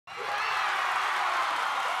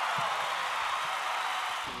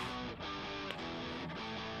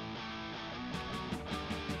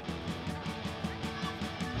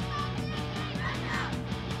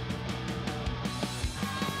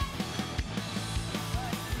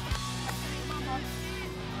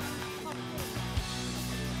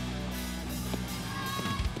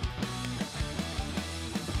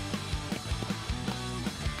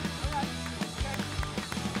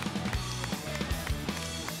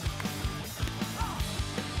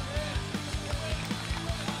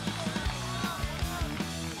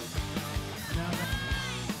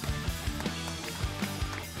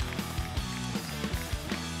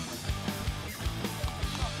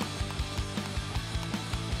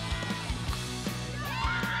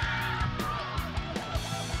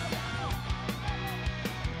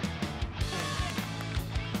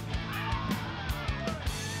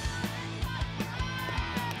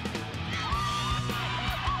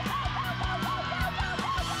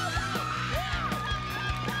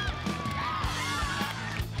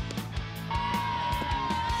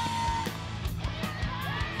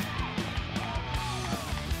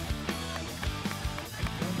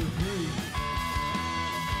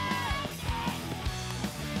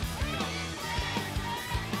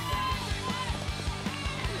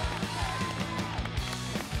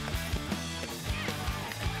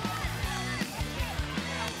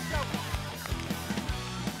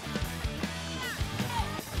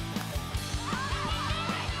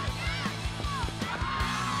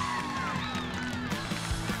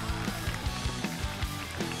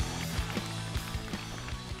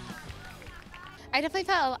I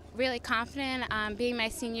definitely felt really confident being my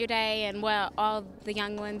senior day and what all the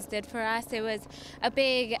young ones did for us. It was a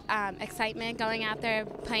big excitement going out there,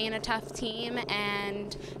 playing a tough team,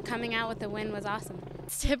 and coming out with a win was awesome.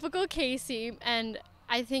 It's typical Casey, and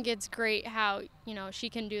I think it's great how,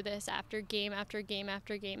 she can do this after game after game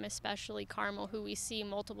after game, especially Carmel, who we see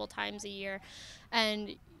multiple times a year.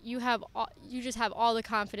 And you just have all the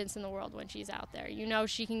confidence in the world when she's out there.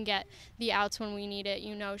 She can get the outs when we need it.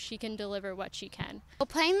 She can deliver what she can. Well,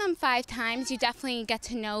 playing them 5 times, you definitely get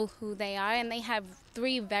to know who they are, and they have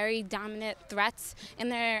 3 very dominant threats in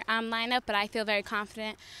their lineup, but I feel very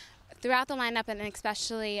confident throughout the lineup, and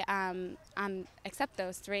especially except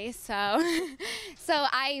those 3. So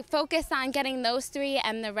I focus on getting those 3,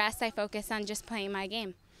 and the rest I focus on just playing my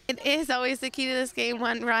game. It is always the key to this game,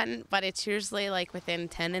 one run, but it's usually like within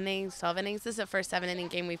 10 innings, 12 innings. This is the first 7-inning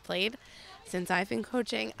game we've played since I've been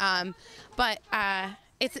coaching.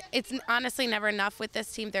 It's honestly never enough with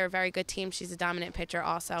this team. They're a very good team. She's a dominant pitcher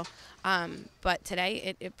also. But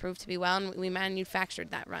today it proved to be well, and we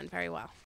manufactured that run very well.